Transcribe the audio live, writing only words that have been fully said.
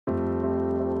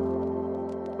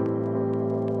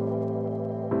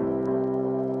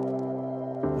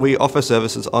We offer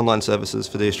services, online services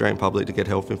for the Australian public to get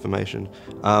health information.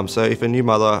 So if a new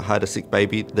mother had a sick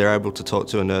baby, they're able to talk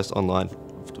to a nurse online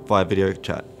via video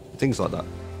chat, things like that.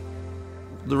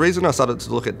 The reason I started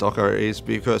to look at Docker is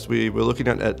because we were looking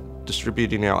at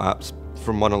distributing our apps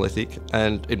from monolithic,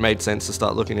 and it made sense to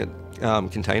start looking at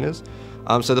containers.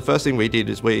 So the first thing we did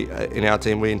is in our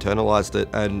team, we internalized it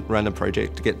and ran a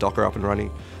project to get Docker up and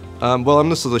running. Well, I'm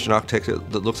the solution architect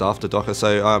that looks after Docker,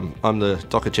 so I'm the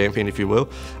Docker champion, if you will.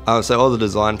 So all the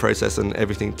design process and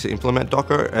everything to implement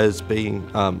Docker as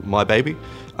being my baby.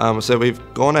 So we've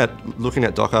gone at looking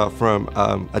at Docker from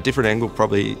a different angle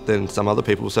probably than some other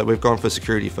people. So we've gone for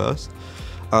security first.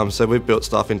 So we've built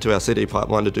stuff into our CD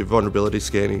pipeline to do vulnerability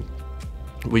scanning.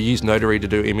 We use Notary to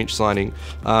do image signing.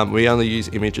 We only use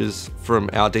images from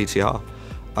our DTR.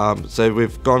 So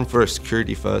we've gone for a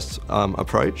security first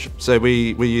approach. So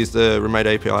we use the remote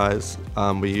APIs,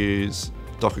 we use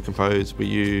Docker Compose, we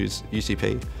use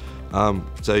UCP.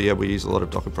 So yeah, we use a lot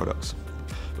of Docker products.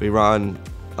 We run,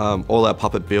 all our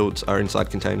Puppet builds are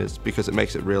inside containers because it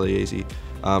makes it really easy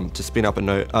to spin up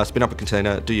a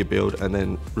container, do your build, and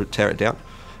then tear it down.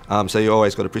 So you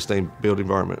always got a pristine build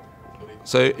environment.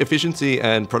 So efficiency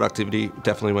and productivity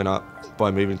definitely went up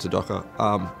by moving to Docker.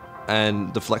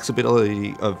 And the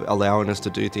flexibility of allowing us to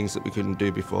do things that we couldn't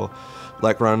do before,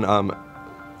 like run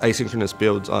asynchronous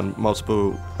builds on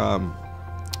multiple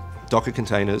Docker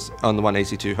containers on the one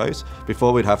EC2 host.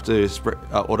 Before we'd have to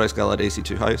auto-scale at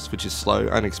EC2 host, which is slow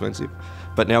and expensive.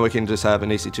 But now we can just have an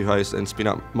EC2 host and spin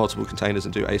up multiple containers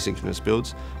and do asynchronous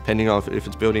builds, depending on if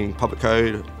it's building Puppet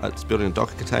code, it's building a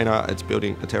Docker container, it's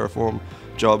building a Terraform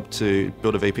job to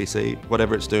build a VPC,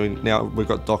 whatever it's doing. Now we've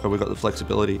got Docker, we've got the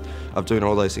flexibility of doing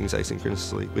all those things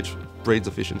asynchronously, which breeds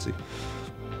efficiency.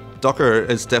 Docker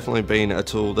has definitely been a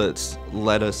tool that's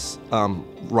let us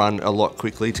run a lot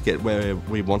quickly to get where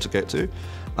we want to get to.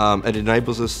 It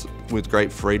enables us with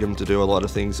great freedom to do a lot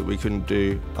of things that we couldn't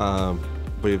do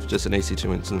with just an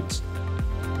EC2 instance.